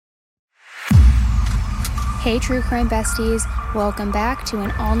Hey True Crime Besties, welcome back to an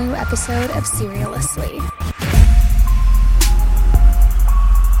all-new episode of Seriously.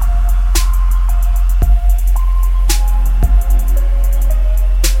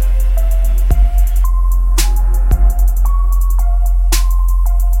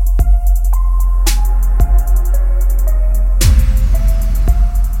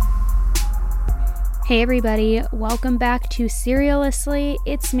 Hey everybody, welcome back to Seriously.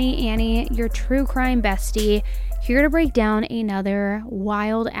 It's me, Annie, your true crime bestie, here to break down another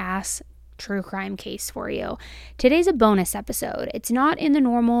wild-ass true crime case for you. Today's a bonus episode. It's not in the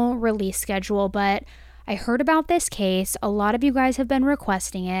normal release schedule, but I heard about this case. A lot of you guys have been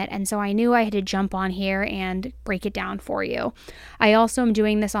requesting it, and so I knew I had to jump on here and break it down for you. I also am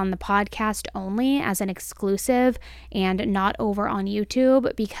doing this on the podcast only as an exclusive and not over on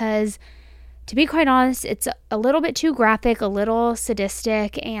YouTube because, to be quite honest, it's a little bit too graphic, a little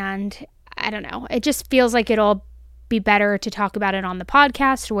sadistic, and I don't know. It just feels like it'll be better to talk about it on the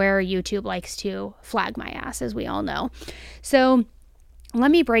podcast where YouTube likes to flag my ass, as we all know. So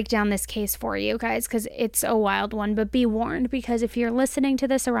let me break down this case for you guys because it's a wild one, but be warned because if you're listening to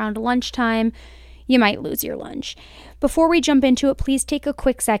this around lunchtime, you might lose your lunch. Before we jump into it, please take a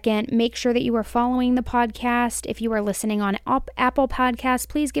quick second. Make sure that you are following the podcast. If you are listening on Apple Podcasts,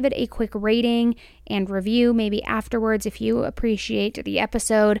 please give it a quick rating and review, maybe afterwards if you appreciate the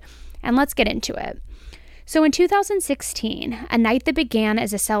episode. And let's get into it. So in 2016, a night that began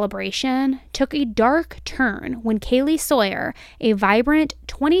as a celebration took a dark turn when Kaylee Sawyer, a vibrant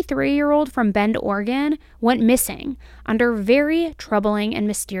 23-year-old from Bend, Oregon, went missing under very troubling and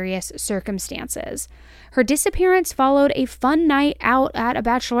mysterious circumstances. Her disappearance followed a fun night out at a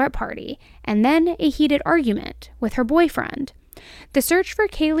bachelorette party and then a heated argument with her boyfriend. The search for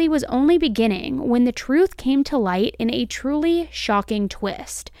Kaylee was only beginning when the truth came to light in a truly shocking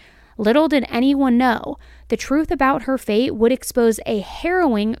twist. Little did anyone know, the truth about her fate would expose a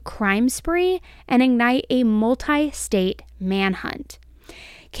harrowing crime spree and ignite a multi-state manhunt.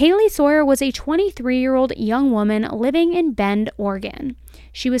 Kaylee Sawyer was a 23-year-old young woman living in Bend, Oregon.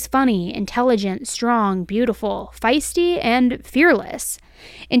 She was funny, intelligent, strong, beautiful, feisty, and fearless.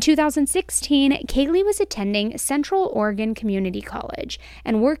 In 2016, Kaylee was attending Central Oregon Community College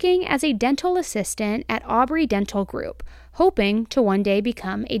and working as a dental assistant at Aubrey Dental Group, hoping to one day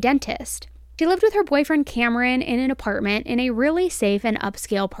become a dentist. She lived with her boyfriend Cameron in an apartment in a really safe and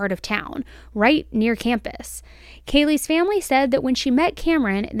upscale part of town, right near campus. Kaylee's family said that when she met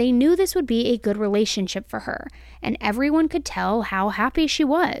Cameron, they knew this would be a good relationship for her, and everyone could tell how happy she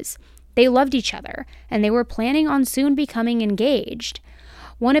was. They loved each other, and they were planning on soon becoming engaged.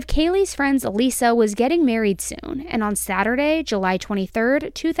 One of Kaylee's friends, Lisa, was getting married soon, and on Saturday, July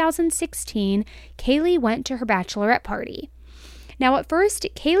 23rd, 2016, Kaylee went to her bachelorette party. Now, at first,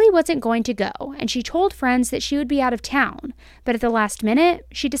 Kaylee wasn't going to go, and she told friends that she would be out of town, but at the last minute,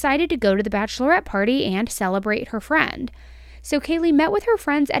 she decided to go to the bachelorette party and celebrate her friend. So Kaylee met with her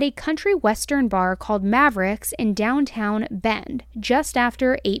friends at a country western bar called Mavericks in downtown Bend, just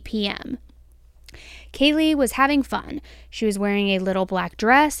after 8 p.m. Kaylee was having fun. She was wearing a little black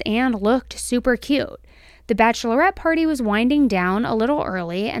dress and looked super cute. The bachelorette party was winding down a little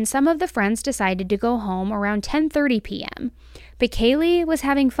early, and some of the friends decided to go home around 10:30 p.m. But Kaylee was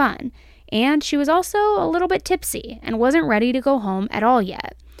having fun, and she was also a little bit tipsy and wasn't ready to go home at all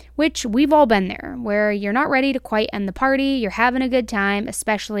yet, which we've all been there, where you're not ready to quite end the party, you're having a good time,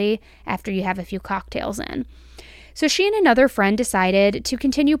 especially after you have a few cocktails in. So she and another friend decided to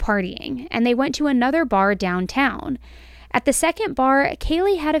continue partying, and they went to another bar downtown. At the second bar,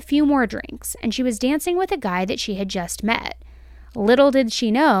 Kaylee had a few more drinks, and she was dancing with a guy that she had just met. Little did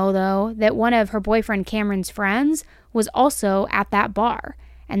she know, though, that one of her boyfriend Cameron's friends was also at that bar,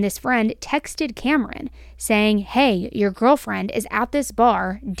 and this friend texted Cameron saying, "Hey, your girlfriend is at this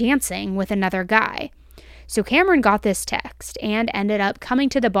bar dancing with another guy." So Cameron got this text and ended up coming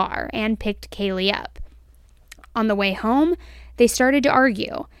to the bar and picked Kaylee up. On the way home, they started to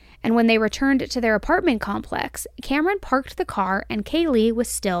argue, and when they returned to their apartment complex, Cameron parked the car and Kaylee was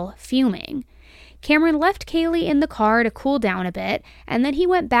still fuming. Cameron left Kaylee in the car to cool down a bit, and then he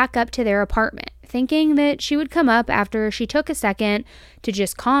went back up to their apartment, thinking that she would come up after she took a second to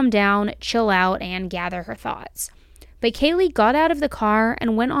just calm down, chill out, and gather her thoughts. But Kaylee got out of the car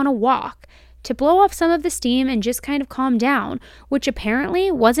and went on a walk to blow off some of the steam and just kind of calm down, which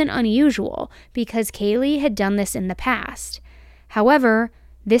apparently wasn't unusual because Kaylee had done this in the past. However,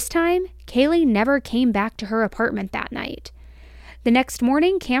 this time, Kaylee never came back to her apartment that night. The next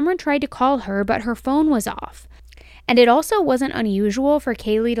morning, Cameron tried to call her, but her phone was off. And it also wasn't unusual for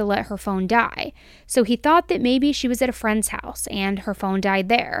Kaylee to let her phone die, so he thought that maybe she was at a friend's house and her phone died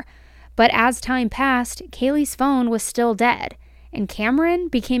there. But as time passed, Kaylee's phone was still dead, and Cameron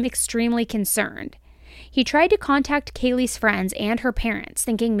became extremely concerned. He tried to contact Kaylee's friends and her parents,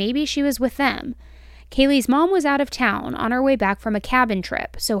 thinking maybe she was with them. Kaylee's mom was out of town on her way back from a cabin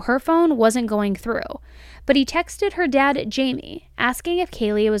trip, so her phone wasn't going through. But he texted her dad, Jamie, asking if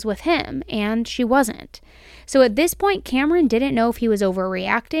Kaylee was with him, and she wasn't. So at this point, Cameron didn't know if he was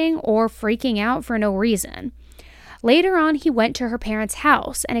overreacting or freaking out for no reason. Later on, he went to her parents'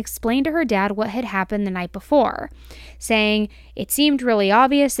 house and explained to her dad what had happened the night before, saying it seemed really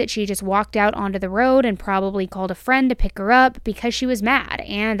obvious that she just walked out onto the road and probably called a friend to pick her up because she was mad,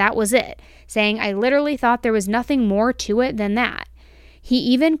 and that was it, saying I literally thought there was nothing more to it than that. He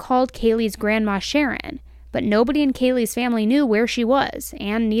even called Kaylee's grandma Sharon, but nobody in Kaylee's family knew where she was,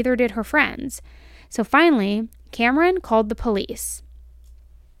 and neither did her friends. So finally, Cameron called the police.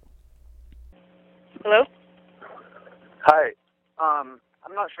 Hello? Hi. I'm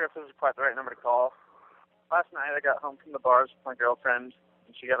not sure if this is quite the right number to call. Last night I got home from the bars with my girlfriend,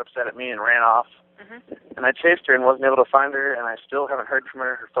 and she got upset at me and ran off. And I chased her and wasn't able to find her, and I still haven't heard from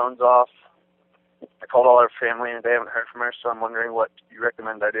her. Her phone's off. I called all her family, and they haven't heard from her, so I'm wondering what you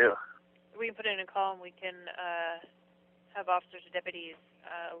recommend I do. We can put in a call, and we can have officers or deputies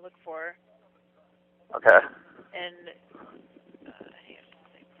look for her. Okay. And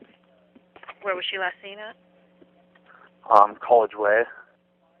where was she last seen at? College Way.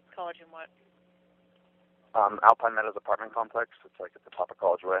 College and what? Alpine Meadows apartment complex. It's like at the top of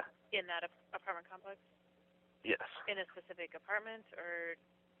College Way. In that apartment complex? Yes. In a specific apartment or?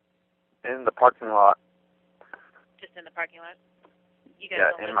 In the parking lot. Just in the parking lot? You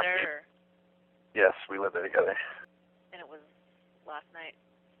guys don't live there? Or? Yes, we live there together. And it was last night?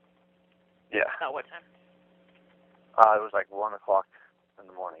 Yeah. About what time? It was like 1 o'clock in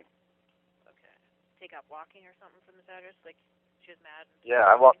the morning. Okay. Take out walking or something from this address? Like she was mad?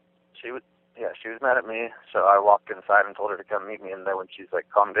 Yeah, she was mad at me, so I walked inside and told her to come meet me in there when she's like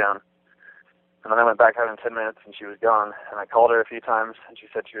calmed down. And then I went back out in 10 minutes and she was gone. And I called her a few times and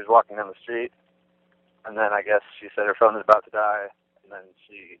she said she was walking down the street. And then I guess she said her phone was about to die. And then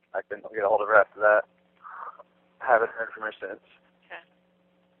I couldn't get a hold of her after that. I haven't heard from her since. Okay.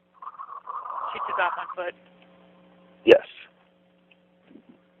 She took off on foot? Yes.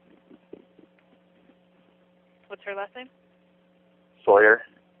 What's her last name? Sawyer.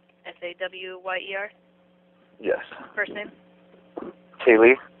 Sawyer? Yes. First name?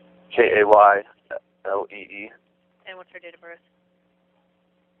 Kaylee. Kaylee. And what's her date of birth?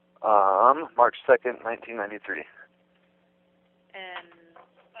 March 2nd, 1993. And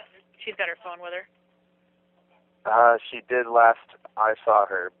she's got her phone with her? She did last I saw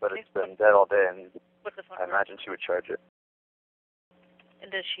her, but it's been dead all day, and what's the phone I imagine she would charge it.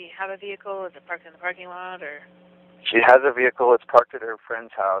 And does she have a vehicle? Is it parked in the parking lot, or? She has a vehicle. It's parked at her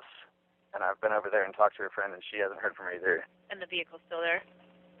friend's house, and I've been over there and talked to her friend, and she hasn't heard from her either. And the vehicle's still there?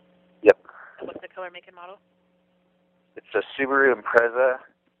 Yep. And what's the color, make, and model? It's a Subaru Impreza,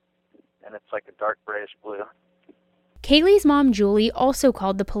 and it's like a dark grayish blue. Kaylee's mom, Julie, also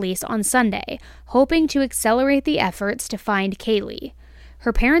called the police on Sunday, hoping to accelerate the efforts to find Kaylee.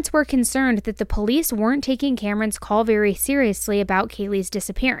 Her parents were concerned that the police weren't taking Cameron's call very seriously about Kaylee's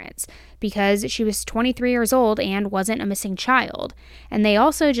disappearance, because she was 23 years old and wasn't a missing child, and they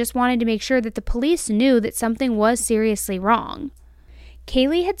also just wanted to make sure that the police knew that something was seriously wrong.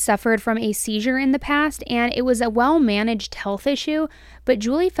 Kaylee had suffered from a seizure in the past, and it was a well-managed health issue, but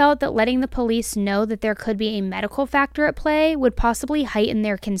Julie felt that letting the police know that there could be a medical factor at play would possibly heighten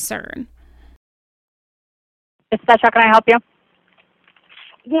their concern. Dispatch, how can I help you?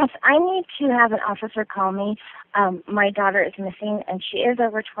 Yes, I need to have an officer call me. My daughter is missing, and she is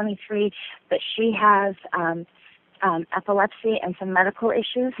over 23, but she has epilepsy and some medical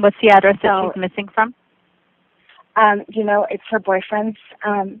issues. What's the address that she's missing from? It's her boyfriend's.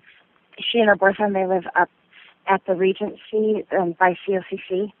 She and her boyfriend, they live up at the Regency by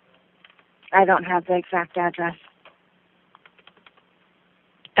COCC. I don't have the exact address.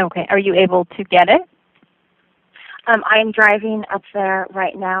 Okay. Are you able to get it? I'm driving up there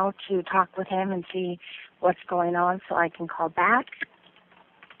right now to talk with him and see what's going on so I can call back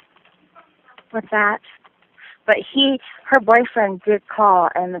with that. But her boyfriend did call,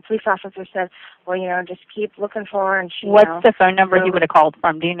 and the police officer said, well, just keep looking for her. And what's the phone number he would have called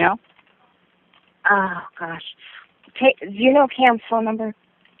from? Do you know? Oh, gosh. Do you know Cam's phone number?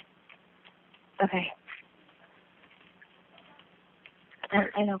 Okay.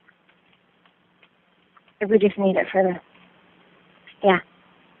 I know. We just need it for the... Yeah.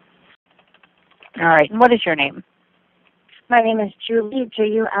 All right. And what is your name? My name is Julie,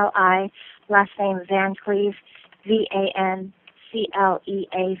 Juli. Last name Van Cleve, VANCLEVE.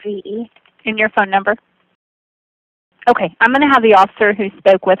 Cleave. And your phone number? Okay, I'm going to have the officer who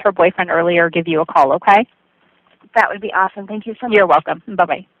spoke with her boyfriend earlier give you a call, okay? That would be awesome. Thank you so much. You're welcome.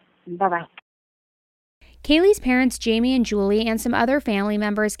 Bye-bye. Bye-bye. Kaylee's parents, Jamie and Julie, and some other family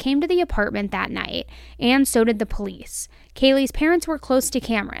members came to the apartment that night, and so did the police. Kaylee's parents were close to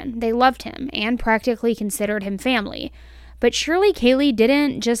Cameron. They loved him and practically considered him family. But surely Kaylee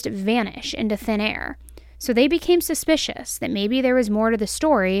didn't just vanish into thin air. So they became suspicious that maybe there was more to the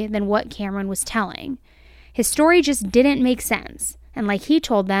story than what Cameron was telling. His story just didn't make sense, and like he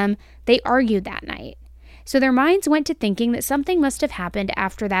told them, they argued that night. So their minds went to thinking that something must have happened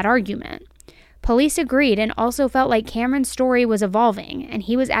after that argument. Police agreed and also felt like Cameron's story was evolving, and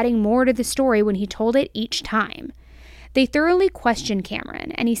he was adding more to the story when he told it each time. They thoroughly questioned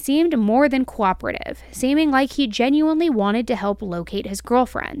Cameron, and he seemed more than cooperative, seeming like he genuinely wanted to help locate his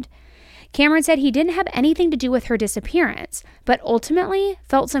girlfriend. Cameron said he didn't have anything to do with her disappearance, but ultimately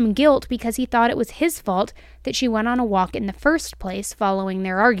felt some guilt because he thought it was his fault that she went on a walk in the first place following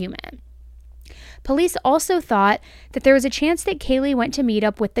their argument. Police also thought that there was a chance that Kaylee went to meet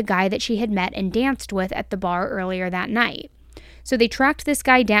up with the guy that she had met and danced with at the bar earlier that night. So they tracked this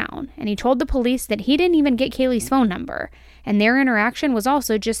guy down, and he told the police that he didn't even get Kaylee's phone number, and their interaction was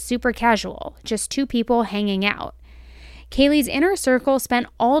also just super casual, just two people hanging out. Kaylee's inner circle spent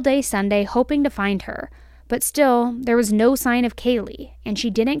all day Sunday hoping to find her, but still, there was no sign of Kaylee, and she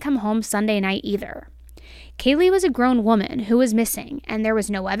didn't come home Sunday night either. Kaylee was a grown woman who was missing, and there was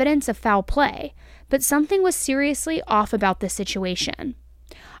no evidence of foul play, but something was seriously off about this situation.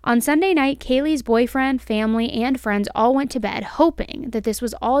 On Sunday night, Kaylee's boyfriend, family, and friends all went to bed hoping that this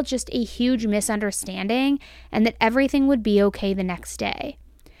was all just a huge misunderstanding and that everything would be okay the next day.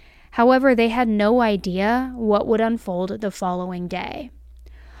 However, they had no idea what would unfold the following day.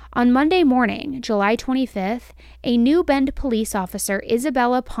 On Monday morning, July 25th, a New Bend police officer,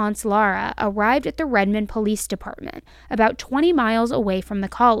 Isabella Ponce Lara, arrived at the Redmond Police Department, about 20 miles away from the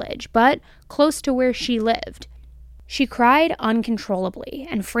college, but close to where she lived. She cried uncontrollably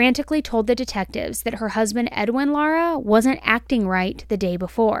and frantically told the detectives that her husband, Edwin Lara, wasn't acting right the day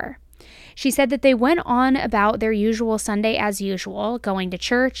before. She said that they went on about their usual Sunday as usual, going to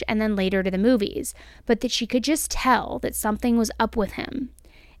church and then later to the movies, but that she could just tell that something was up with him.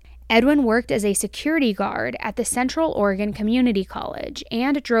 Edwin worked as a security guard at the Central Oregon Community College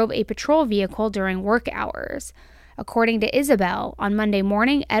and drove a patrol vehicle during work hours. According to Isabel, on Monday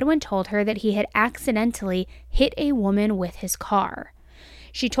morning, Edwin told her that he had accidentally hit a woman with his car.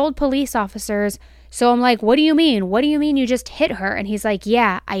 She told police officers, "So I'm like, what do you mean? What do you mean you just hit her?" And he's like,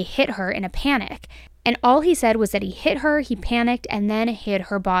 "Yeah, I hit her in a panic." And all he said was that he hit her, he panicked, and then hit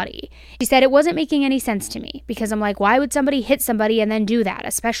her body. She said it wasn't making any sense to me, because I'm like, why would somebody hit somebody and then do that,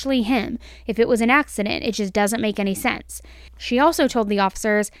 especially him? If it was an accident, it just doesn't make any sense. She also told the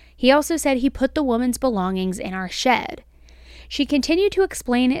officers, he also said he put the woman's belongings in our shed. She continued to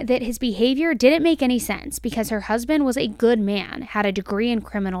explain that his behavior didn't make any sense because her husband was a good man, had a degree in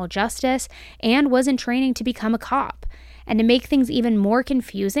criminal justice, and was in training to become a cop. And to make things even more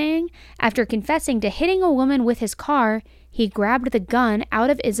confusing, after confessing to hitting a woman with his car, he grabbed the gun out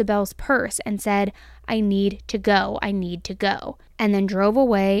of Isabel's purse and said, "I need to go, and then drove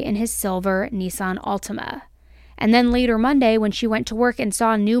away in his silver Nissan Altima. And then later Monday, when she went to work and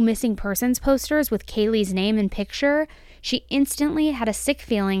saw new missing persons posters with Kaylee's name and picture, she instantly had a sick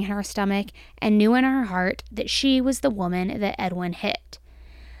feeling in her stomach and knew in her heart that she was the woman that Edwin hit.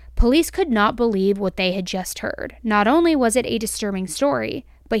 Police could not believe what they had just heard. Not only was it a disturbing story,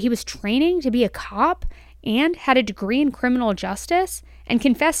 but he was training to be a cop and had a degree in criminal justice and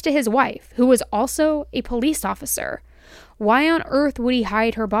confessed to his wife, who was also a police officer. Why on earth would he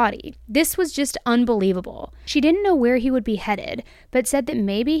hide her body? This was just unbelievable. She didn't know where he would be headed, but said that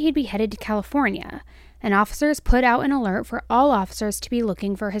maybe he'd be headed to California, and officers put out an alert for all officers to be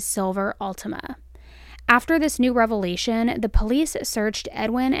looking for his silver Altima. After this new revelation, the police searched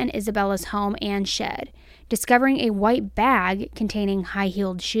Edwin and Isabella's home and shed, discovering a white bag containing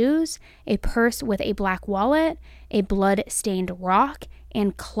high-heeled shoes, a purse with a black wallet, a blood-stained rock,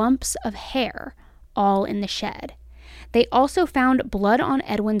 and clumps of hair, all in the shed. They also found blood on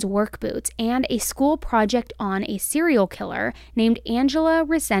Edwin's work boots and a school project on a serial killer named Angela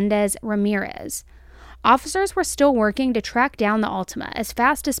Resendez Ramirez. Officers were still working to track down the Altima as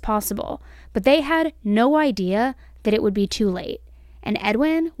fast as possible, but they had no idea that it would be too late, and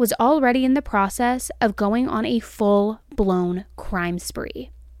Edwin was already in the process of going on a full-blown crime spree.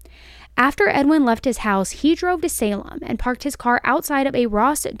 After Edwin left his house, he drove to Salem and parked his car outside of a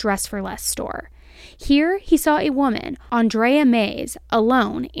Ross Dress for Less store. Here, he saw a woman, Andrea Mays,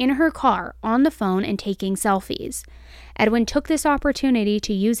 alone in her car on the phone and taking selfies. Edwin took this opportunity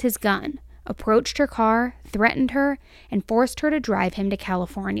to use his gun, approached her car, threatened her, and forced her to drive him to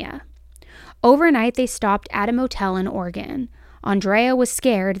California. Overnight, they stopped at a motel in Oregon. Andrea was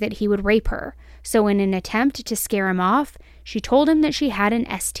scared that he would rape her, so in an attempt to scare him off, she told him that she had an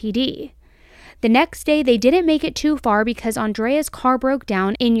STD. The next day, they didn't make it too far because Andrea's car broke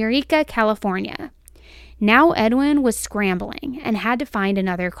down in Eureka, California. Now Edwin was scrambling and had to find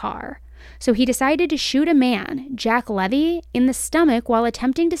another car. So he decided to shoot a man, Jack Levy, in the stomach while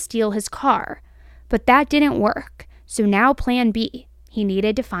attempting to steal his car. But that didn't work. So now plan B. He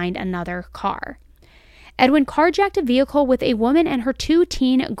needed to find another car. Edwin carjacked a vehicle with a woman and her 2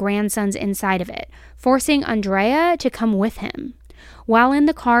 teen grandsons inside of it, forcing Andrea to come with him. While in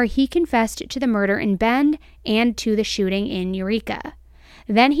the car, he confessed to the murder in Bend and to the shooting in Eureka.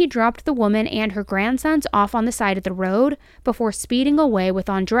 Then he dropped the woman and her grandsons off on the side of the road before speeding away with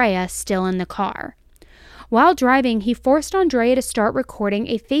Andrea still in the car. While driving, he forced Andrea to start recording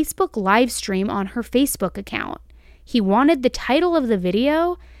a Facebook live stream on her Facebook account. He wanted the title of the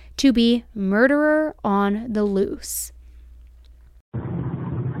video to be Murderer on the Loose.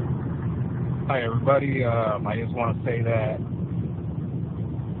 Hi, everybody. I just want to say that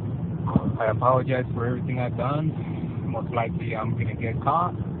I apologize for everything I've done. Most likely I'm going to get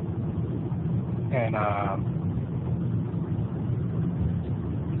caught. And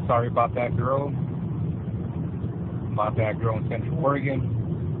sorry about that girl. In Central Oregon.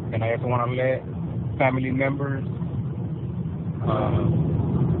 And I just want to let family members,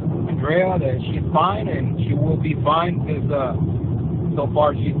 Andrea, that she's fine and she will be fine because so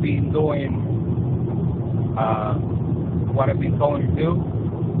far she's been doing what I've been telling her to do.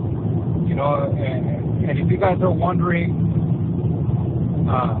 You know, and if you guys are wondering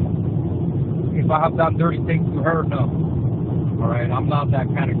if I have done dirty things to her, no. All right, I'm not that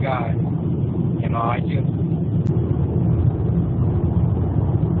kind of guy. You know, I used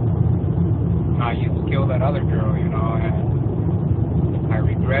to kill that other girl, you know, and I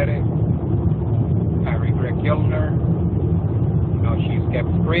regret it. I regret killing her. You know, she's kept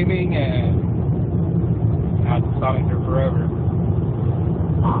screaming and I had to silence her forever.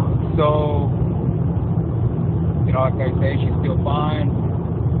 So, you know, like I say, she's still fine.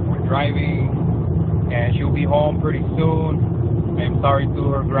 We're driving, and she'll be home pretty soon. I'm sorry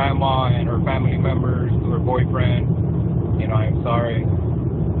to her grandma and her family members, to her boyfriend. You know, I'm sorry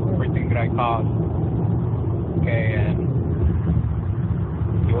for everything that I caused. Okay, and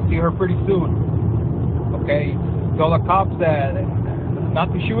you'll see her pretty soon. Okay, tell the cops that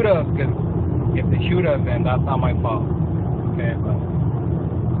not to shoot us, because if they shoot us, then that's not my fault. Okay, but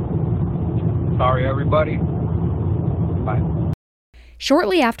sorry, everybody. Bye.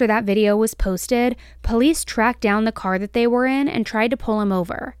 Shortly after that video was posted, police tracked down the car that they were in and tried to pull him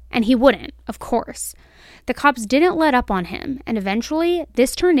over. And he wouldn't, of course. The cops didn't let up on him, and eventually,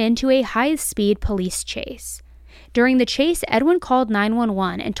 this turned into a high-speed police chase. During the chase, Edwin called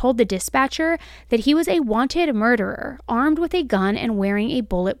 911 and told the dispatcher that he was a wanted murderer, armed with a gun and wearing a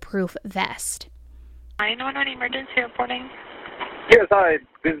bulletproof vest. 911 emergency reporting. Yes, hi.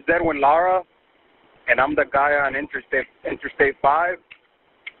 This is Edwin Lara, and I'm the guy on Interstate 5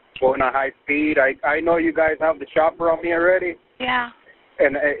 going at high speed. I know you guys have the chopper on me already. Yeah.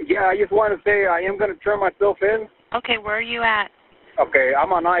 And, I just want to say I am going to turn myself in. Okay, where are you at? Okay,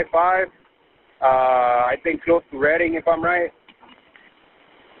 I'm on I-5. I think close to Redding, if I'm right.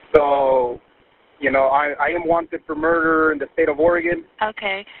 So, you know, I am wanted for murder in the state of Oregon.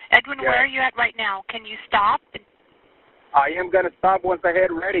 Okay. Edwin, Where are you at right now? Can you stop? I am going to stop once I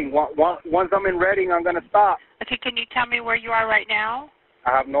hit Redding. Once I'm in Redding, I'm going to stop. Okay, can you tell me where you are right now?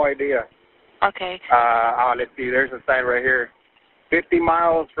 I have no idea. Okay. Let's see. There's a sign right here. 50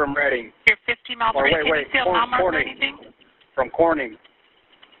 miles from Redding. You're 50 miles from Redding. Can you see a mile mark or anything? From Corning.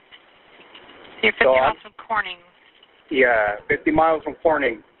 You're 50 miles from Corning. Yeah, 50 miles from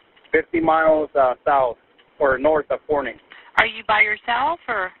Corning. 50 miles south or north of Corning. Are you by yourself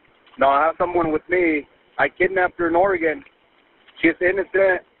or? No, I have someone with me. I kidnapped her in Oregon. She's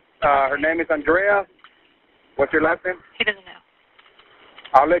innocent. Her name is Andrea. What's your last name? He doesn't know.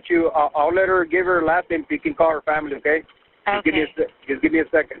 I'll let her give her last name so you can call her family, okay? Okay. Just give me a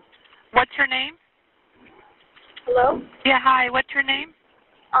second. What's your name? Hello? Yeah, hi. What's your name?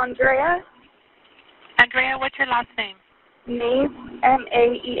 Andrea. Andrea, what's your last name? Maes,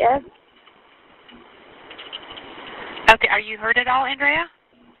 M-A-E-S. Okay, are you hurt at all, Andrea?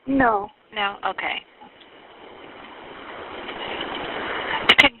 No. No? Okay.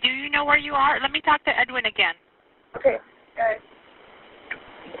 Do you know where you are? Let me talk to Edwin again. Okay, guys.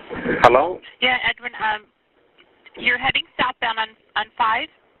 Hello? Yeah, Edwin, you're heading southbound on 5?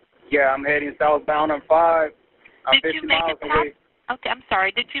 Yeah, I'm heading southbound on 5. I'm Did 50 you make miles it past? away. Okay, I'm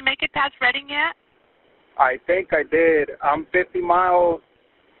sorry. Did you make it past Reading yet? I think I did. I'm 50 miles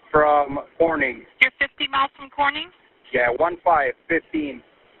from Corning. You're 50 miles from Corning? Yeah, 15.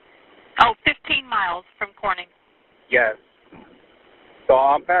 Oh, 15 miles from Corning. Yes. So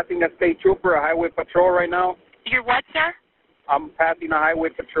I'm passing a state trooper, a highway patrol right now. You're what, sir? I'm passing a highway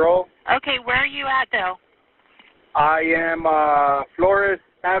patrol. Okay, where are you at, though? I am Flores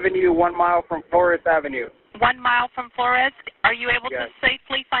Avenue, 1 mile from Flores Avenue. 1 mile from Flores. Are you able Yes. to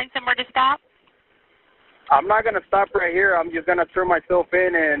safely find somewhere to stop? I'm not going to stop right here. I'm just going to turn myself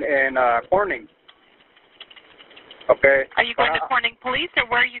in Corning. Okay? Are you going to Corning Police, or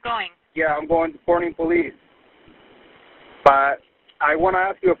where are you going? Yeah, I'm going to Corning Police. But I want to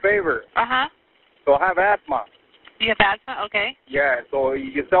ask you a favor. Uh-huh. So I have asthma. You have asthma? Okay. Yeah, so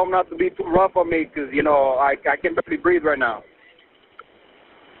you tell them not to be too rough on me because, you know, I can barely breathe right now.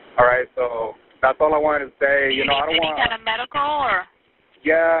 All right, so that's all I wanted to say. Do you know, need I don't any want. kind of medical, or?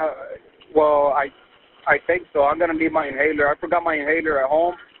 Yeah, well, I think so. I'm gonna need my inhaler. I forgot my inhaler at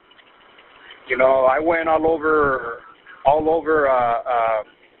home. You know, I went all over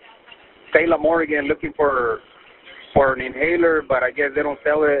Salem, Oregon, looking for an inhaler, but I guess they don't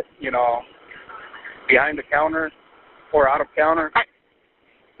sell it. You know, behind the counter or out of counter.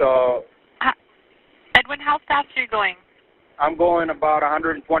 So. Edwin, how fast are you going? I'm going about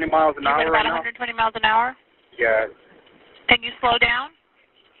 120 miles an hour about right 120 miles an hour? Yeah. Can you slow down?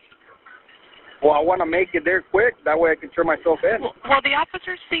 Well, I want to make it there quick. That way I can turn myself in. Well, the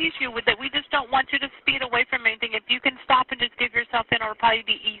officer sees you with it. We just don't want you to speed away from anything. If you can stop and just give yourself in, it'll probably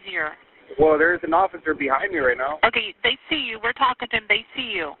be easier. Well, there's an officer behind me right now. Okay, they see you. We're talking to them. They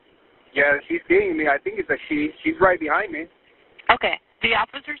see you. Yeah, she's seeing me. I think it's a she. She's right behind me. Okay. The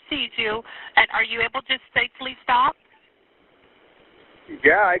officer sees you, and are you able to safely stop?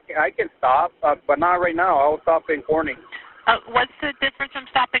 Yeah, I can stop, but not right now. I'll stop in Corning. What's the difference from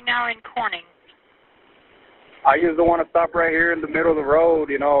stopping now in Corning? I just don't want to stop right here in the middle of the road,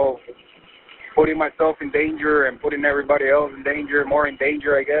 you know, putting myself in danger and putting everybody else in danger, more in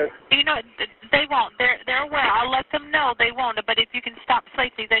danger, I guess. You know, they won't. They're aware. I'll let them know they won't. But if you can stop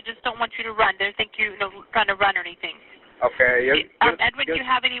safely, they just don't want you to run. They think you're trying to run or anything. Okay. Edwin, do you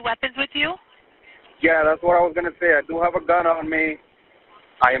have any weapons with you? Yeah, that's what I was going to say. I do have a gun on me.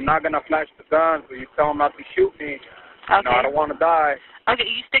 I am not going to flash the gun, so you tell them not to shoot me. Okay. No, I don't want to die. Okay,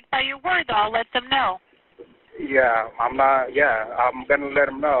 you stick by your word, though. I'll let them know. Yeah, I'm going to let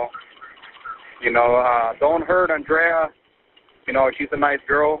them know. You know, don't hurt Andrea. You know, she's a nice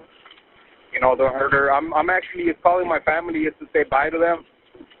girl. You know, don't hurt her. I'm actually calling my family just to say bye to them.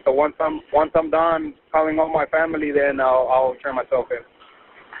 So once I'm done calling all my family, then I'll turn myself in.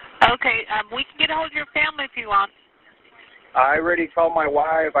 Okay, we can get a hold of your family if you want. I already called my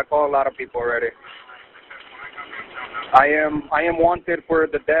wife. I called a lot of people already. I am wanted for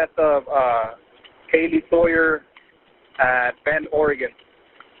the death of Kaylee Sawyer at Bend, Oregon.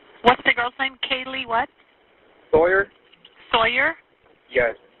 What's the girl's name? Kaylee what? Sawyer? Sawyer?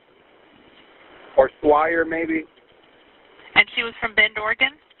 Yes. Or Sawyer, maybe. And she was from Bend,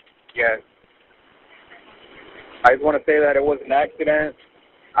 Oregon? Yes. I just want to say that it was an accident.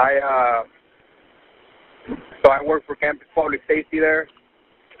 So I work for campus public safety there.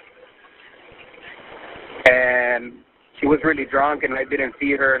 And she was really drunk, and I didn't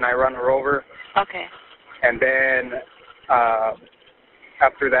see her, and I ran her over. Okay. And then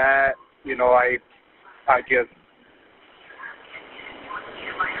after that, you know, I just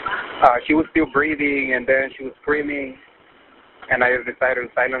she was still breathing, and then she was screaming, and I decided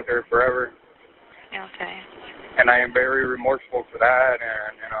to silence her forever. Okay. And I am very remorseful for that,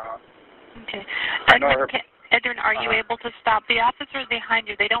 and you know. Okay. Edwin, are you able to stop? The officers behind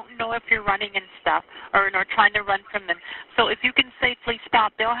you, they don't know if you're running and stuff or trying to run from them. So if you can safely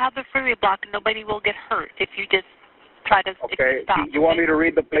stop, they'll have the freeway blocked and nobody will get hurt if you just try to okay. stop. You want me to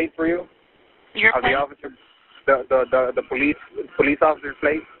read the plate for you? Your plate? The officer, the police officer's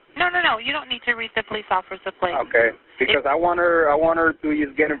plate? No. You don't need to read the police officer's plate. Okay. Because I want her to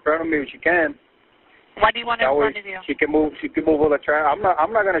just get in front of me if she can. Why do you want her in front of you? She can move all the traffic.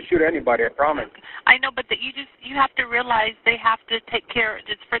 I'm not gonna shoot anybody, I promise. I know, but you have to realize they have to take care.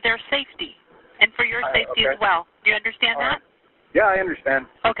 It's for their safety and for your safety as well. Do you understand that? Yeah, I understand.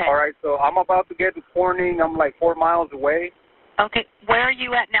 Okay. All right, so I'm about to get to Corning. I'm like 4 miles away. Okay. Where are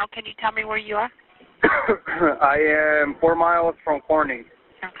you at now? Can you tell me where you are? I am 4 miles from Corning.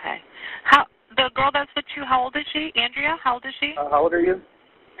 Okay. The girl that's with you, how old is she? Andrea, how old is she? How old are you?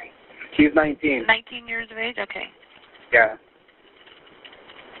 She's 19. 19 years of age? Okay. Yeah.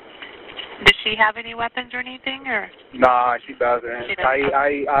 Does she have any weapons or anything, or? Nah, she doesn't. She doesn't.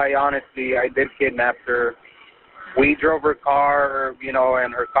 I honestly, I did kidnap her. We drove her car, you know,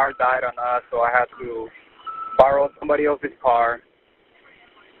 and her car died on us, so I had to borrow somebody else's car.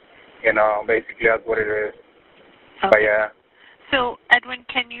 You know, basically that's what it is. Okay. But yeah. So, Edwin,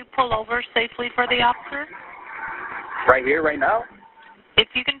 can you pull over safely for the officer? Right here, right now? If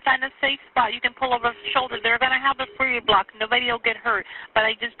you can find a safe spot, you can pull over the shoulder. They're going to have a freeway block. Nobody will get hurt. But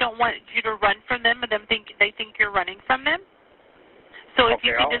I just don't want you to run from them and they think you're running from them. So if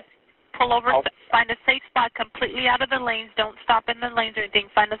you can just pull over, find a safe spot completely out of the lanes. Don't stop in the lanes or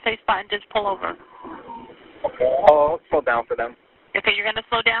anything. Find a safe spot and just pull over. Okay. I'll slow down for them. Okay, you're going to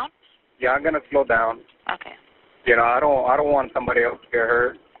slow down? Yeah, I'm going to slow down. Okay. You know, I don't want somebody else to get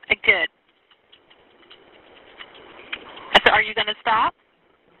hurt. Good. So are you going to stop?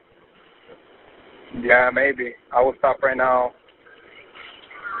 Yeah, maybe. I will stop right now.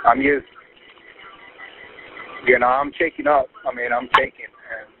 I'm shaking up. I mean, I'm shaking.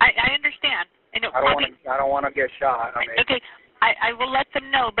 I understand. And I don't want to get shot. I mean, okay, I will let them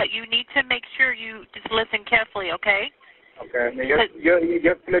know, but you need to make sure you just listen carefully, okay? Okay.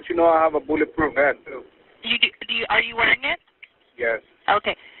 Just to let you know, I have a bulletproof vest too. Are you wearing it? Yes.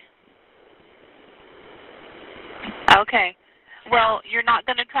 Okay. Okay. Well, you're not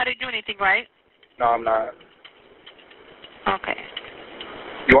going to try to do anything, right? No, I'm not. Okay.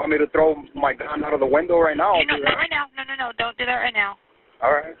 You want me to throw my gun out of the window right now? Not right now. No. Don't do that right now.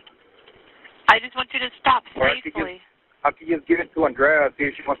 All right. I just want you to stop safely. I could just give it to Andrea and see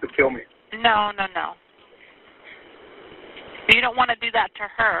if she wants to kill me. No. You don't want to do that to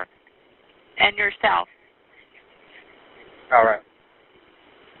her and yourself. All right.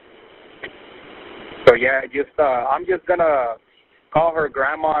 So, yeah, I'm just going to call her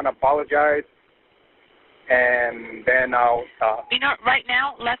grandma and apologize, and then I'll stop. You know, right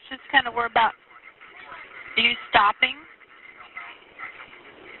now, let's just kind of worry about you stopping.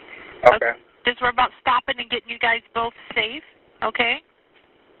 Okay. Just worry about stopping and getting you guys both safe, okay?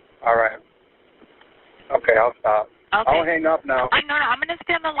 All right. Okay, I'll stop. Okay. I'll hang up now. No, I'm going to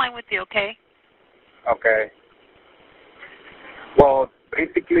stay on the line with you, okay? Okay. Well,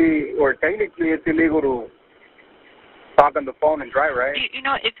 basically, or technically, it's illegal to talk on the phone and drive, right? You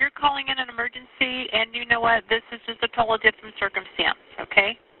know, if you're calling in an emergency, and you know what, this is just a totally different circumstance,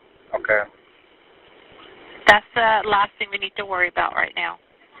 okay? Okay. That's the last thing we need to worry about right now.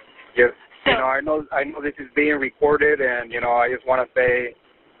 Yes. So, you know, I know this is being recorded, and, you know, I just want to say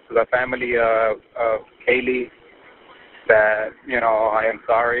to the family of Kaylee that, you know, I am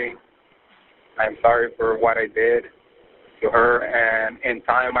sorry. I am sorry for what I did to her, and in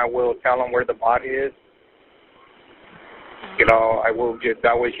time I will tell them where the body is. You know, I will just,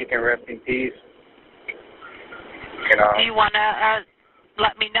 that way she can rest in peace. You know. Do you want to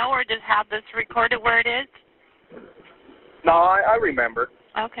let me know, or just have this recorded where it is? No, I remember.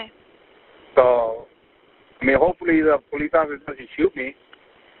 Okay. So, I mean, hopefully the police officer doesn't shoot me,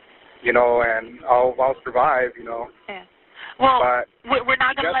 you know, and I'll survive, you know. Yeah. Well, but we're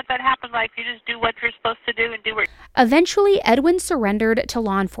not going to let that happen. Like, you just do what you're supposed to do and do what. Eventually, Edwin surrendered to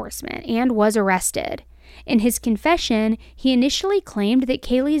law enforcement and was arrested. In his confession, he initially claimed that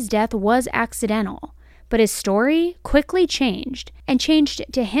Kaylee's death was accidental, but his story quickly changed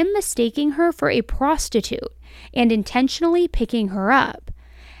to him mistaking her for a prostitute and intentionally picking her up.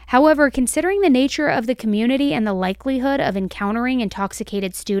 However, considering the nature of the community and the likelihood of encountering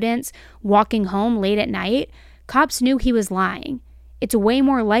intoxicated students walking home late at night, cops knew he was lying. It's way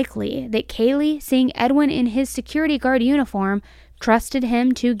more likely that Kaylee, seeing Edwin in his security guard uniform, trusted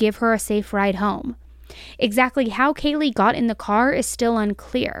him to give her a safe ride home. Exactly how Kaylee got in the car is still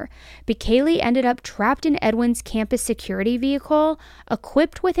unclear, but Kaylee ended up trapped in Edwin's campus security vehicle,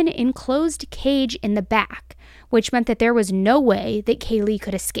 equipped with an enclosed cage in the back, which meant that there was no way that Kaylee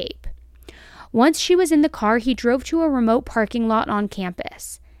could escape. Once she was in the car, he drove to a remote parking lot on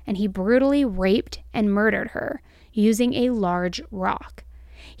campus, and he brutally raped and murdered her using a large rock.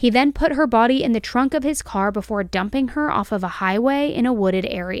 He then put her body in the trunk of his car before dumping her off of a highway in a wooded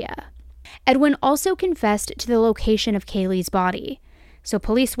area. Edwin also confessed to the location of Kaylee's body, so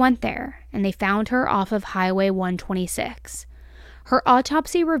police went there, and they found her off of Highway 126. Her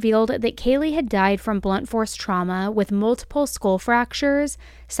autopsy revealed that Kaylee had died from blunt force trauma with multiple skull fractures,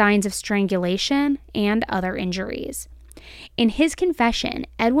 signs of strangulation, and other injuries. In his confession,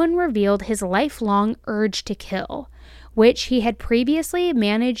 Edwin revealed his lifelong urge to kill, which he had previously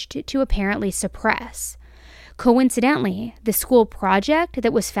managed to apparently suppress. Coincidentally, the school project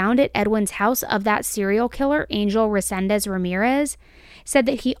that was found at Edwin's house of that serial killer, Angel Resendez Ramirez, said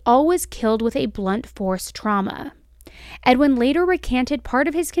that he always killed with a blunt force trauma. Edwin later recanted part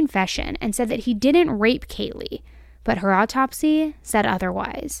of his confession and said that he didn't rape Kaylee, but her autopsy said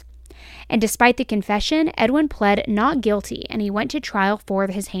otherwise. And despite the confession, Edwin pled not guilty and he went to trial for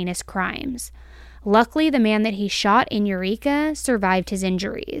his heinous crimes. Luckily, the man that he shot in Eureka survived his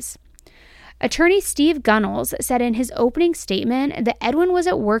injuries. Attorney Steve Gunnels said in his opening statement that Edwin was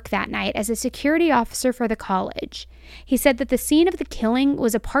at work that night as a security officer for the college. He said that the scene of the killing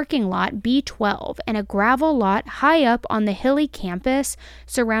was a parking lot B12 and a gravel lot high up on the hilly campus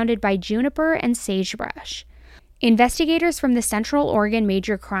surrounded by juniper and sagebrush. Investigators from the Central Oregon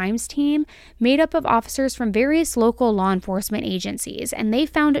Major Crimes Team, made up of officers from various local law enforcement agencies, and they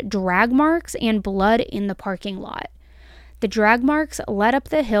found drag marks and blood in the parking lot. The drag marks led up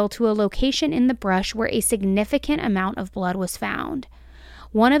the hill to a location in the brush where a significant amount of blood was found.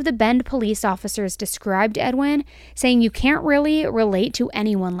 One of the Bend police officers described Edwin, saying, "You can't really relate to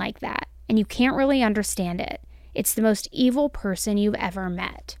anyone like that, and you can't really understand it. It's the most evil person you've ever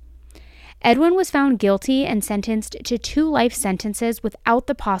met." Edwin was found guilty and sentenced to 2 life sentences without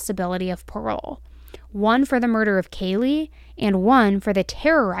the possibility of parole, one for the murder of Kaylee and one for the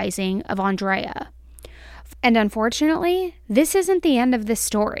terrorizing of Andrea. And unfortunately, this isn't the end of this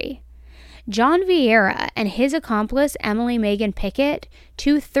story. John Vieira and his accomplice Emily Megan Pickett,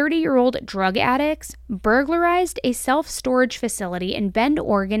 2 30-year-old drug addicts, burglarized a self-storage facility in Bend,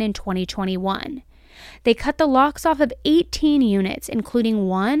 Oregon in 2021. They cut the locks off of 18 units, including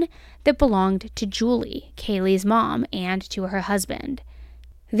one that belonged to Julie, Kaylee's mom, and to her husband.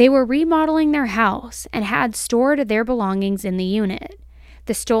 They were remodeling their house and had stored their belongings in the unit.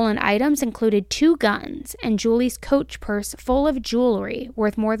 The stolen items included 2 guns and Julie's Coach purse full of jewelry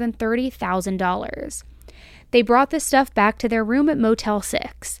worth more than $30,000. They brought the stuff back to their room at Motel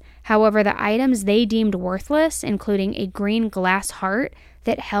 6. However, the items they deemed worthless, including a green glass heart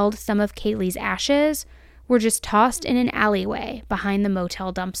that held some of Kaylee's ashes, were just tossed in an alleyway behind the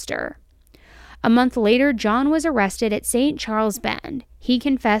motel dumpster. A month later, John was arrested at St. Charles Bend. He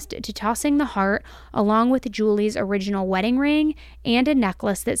confessed to tossing the heart along with Julie's original wedding ring and a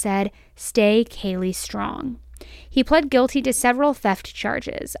necklace that said, "Stay Kaylee Strong." He pled guilty to several theft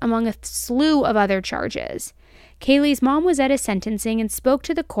charges, among a slew of other charges. Kaylee's mom was at his sentencing and spoke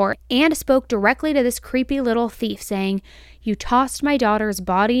to the court and spoke directly to this creepy little thief, saying, "You tossed my daughter's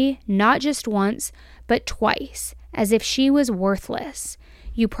body not just once, but twice, as if she was worthless.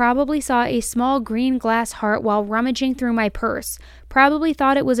 You probably saw a small green glass heart while rummaging through my purse, probably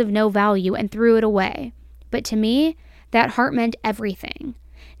thought it was of no value and threw it away. But to me, that heart meant everything.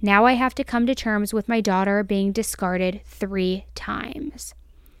 Now I have to come to terms with my daughter being discarded 3 times.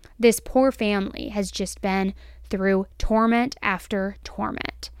 This poor family has just been through torment after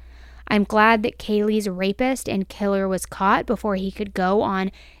torment. I'm glad that Kaylee's rapist and killer was caught before he could go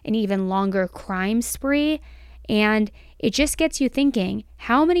on an even longer crime spree, and it just gets you thinking,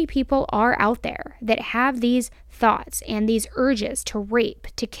 how many people are out there that have these thoughts and these urges to rape,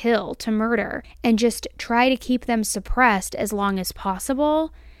 to kill, to murder, and just try to keep them suppressed as long as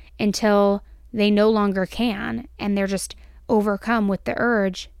possible until they no longer can, and they're just overcome with the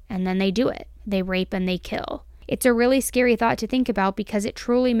urge, and then they do it. They rape and they kill. It's a really scary thought to think about because it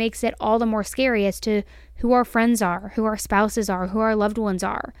truly makes it all the more scary as to who our friends are, who our spouses are, who our loved ones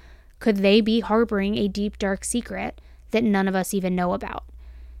are. Could they be harboring a deep, dark secret that none of us even know about?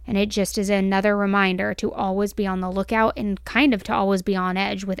 And it just is another reminder to always be on the lookout and kind of to always be on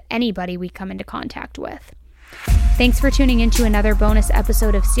edge with anybody we come into contact with. Thanks for tuning into another bonus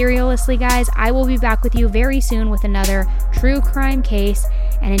episode of Serialously, guys. I will be back with you very soon with another true crime case.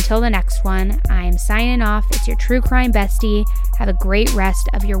 And until the next one, I'm signing off. It's your true crime bestie. Have a great rest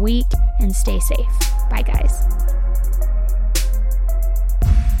of your week and stay safe. Bye, guys.